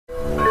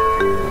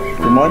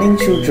Good morning,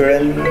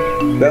 children.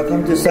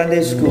 Welcome to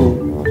Sunday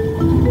School.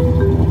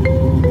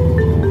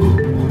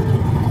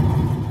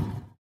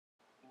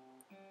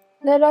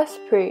 Let us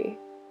pray.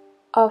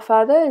 Our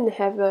Father in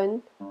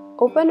heaven,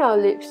 open our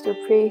lips to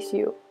praise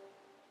you.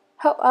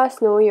 Help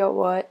us know your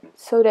word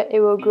so that it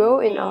will grow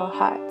in our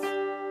hearts.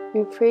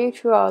 We pray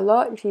through our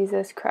Lord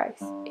Jesus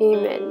Christ.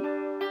 Amen.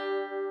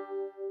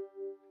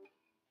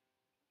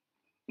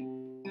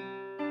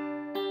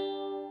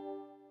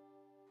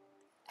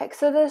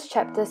 Exodus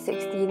chapter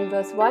 16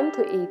 verse 1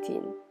 to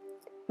 18.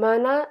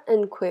 Manna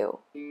and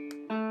Quail. In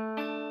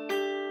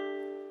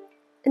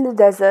the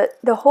desert,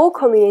 the whole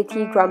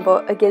community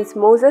grumbled against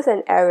Moses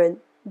and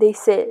Aaron. They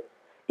said,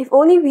 "If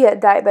only we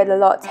had died by the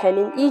Lord's hand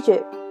in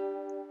Egypt.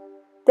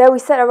 There we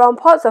sat around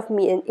pots of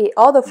meat and ate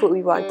all the food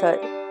we wanted.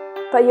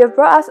 But you have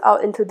brought us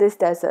out into this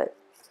desert,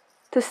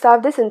 to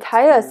starve this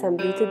entire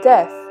assembly to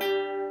death."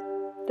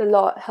 The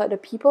Lord heard the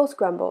people's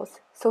grumbles,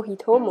 so he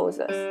told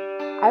Moses,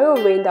 "I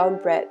will rain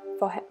down bread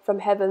from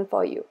heaven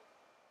for you.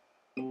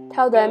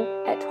 Tell them,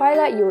 at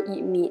twilight you will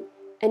eat meat,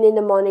 and in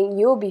the morning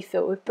you will be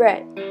filled with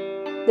bread.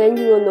 Then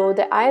you will know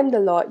that I am the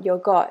Lord your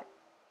God."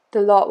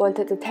 The Lord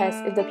wanted to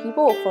test if the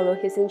people would follow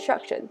his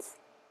instructions.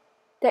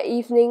 That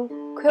evening,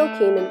 quail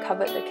came and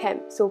covered the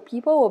camp, so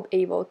people were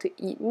able to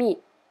eat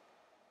meat.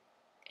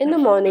 In the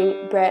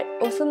morning, bread,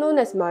 also known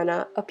as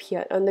manna,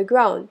 appeared on the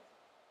ground.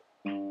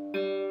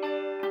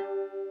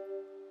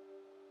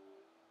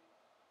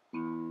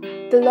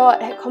 The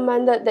Lord had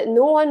commanded that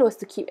no one was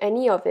to keep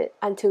any of it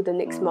until the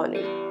next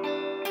morning.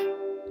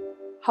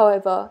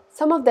 However,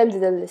 some of them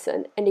didn't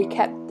listen and they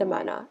kept the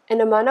manna, and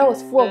the manna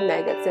was full of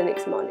maggots the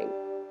next morning.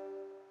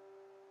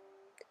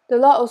 The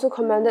Lord also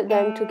commanded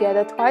them to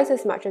gather twice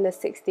as much on the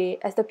sixth day,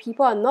 as the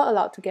people are not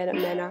allowed to gather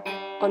manna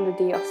on the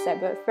day of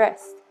Sabbath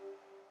rest.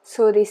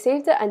 So they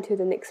saved it until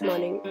the next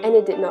morning, and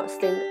it did not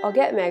stink or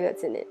get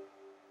maggots in it.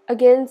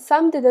 Again,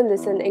 some didn't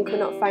listen and could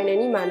not find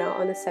any manna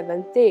on the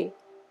seventh day.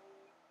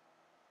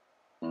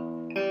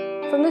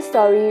 From the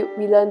story,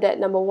 we learn that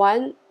number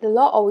 1, the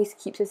Lord always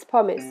keeps his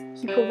promise.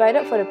 He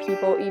provided for the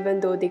people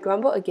even though they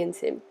grumbled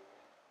against him.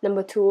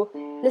 Number 2,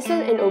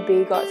 listen and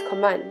obey God's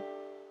command.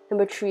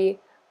 Number 3,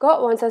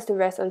 God wants us to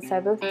rest on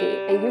seventh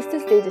day and use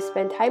this day to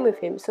spend time with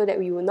him so that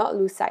we will not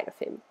lose sight of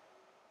him.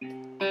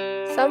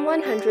 Psalm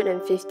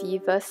 150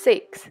 verse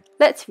 6.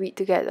 Let's read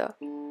together.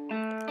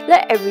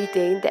 Let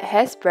everything that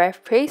has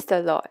breath praise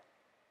the Lord.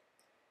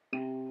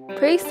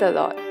 Praise the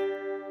Lord.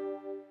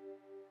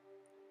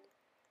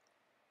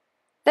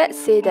 Let's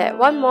say that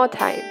one more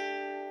time.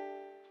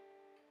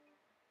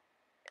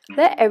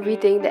 Let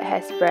everything that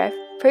has breath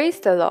praise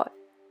the Lord.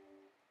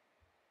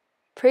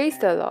 Praise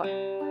the Lord.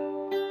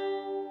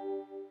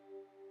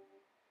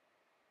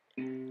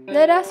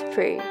 Let us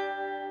pray.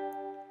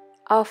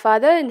 Our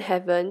Father in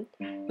heaven,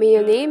 may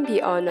your name be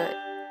honored.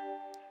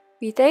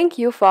 We thank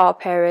you for our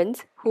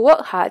parents who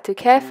work hard to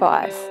care for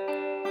us.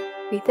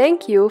 We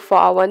thank you for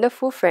our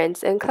wonderful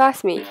friends and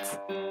classmates.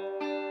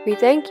 We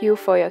thank you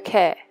for your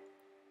care.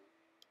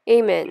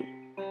 Amen.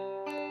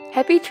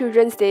 Happy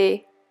Children's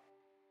Day!